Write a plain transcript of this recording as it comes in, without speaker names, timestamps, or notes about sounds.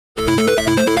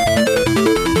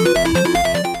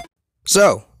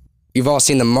So, you've all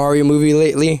seen the Mario movie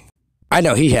lately? I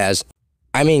know he has.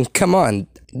 I mean, come on,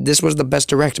 this was the best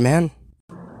direct, man.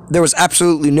 There was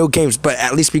absolutely no games, but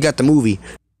at least we got the movie.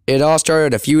 It all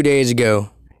started a few days ago.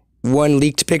 One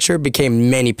leaked picture became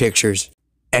many pictures.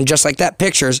 And just like that,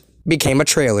 pictures became a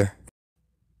trailer.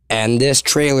 And this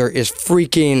trailer is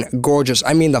freaking gorgeous.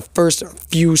 I mean, the first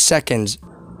few seconds,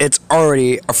 it's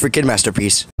already a freaking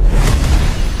masterpiece.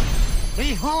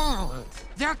 Behold,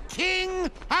 the king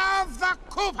of the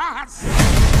Koopas!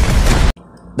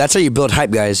 That's how you build hype,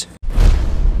 guys.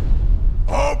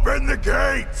 Open the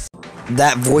gates!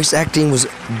 That voice acting was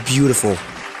beautiful.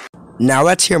 Now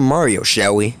let's hear Mario,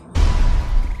 shall we?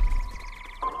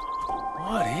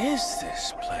 What is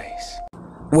this place?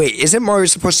 Wait, isn't Mario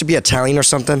supposed to be Italian or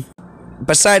something?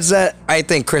 Besides that, I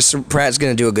think Chris Pratt's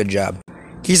gonna do a good job.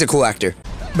 He's a cool actor.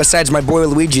 Besides, my boy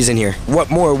Luigi's in here. What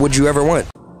more would you ever want?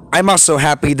 I'm also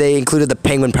happy they included the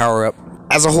penguin power-up.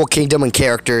 As a whole kingdom and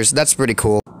characters, that's pretty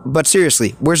cool. But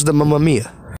seriously, where's the Mamma Mia?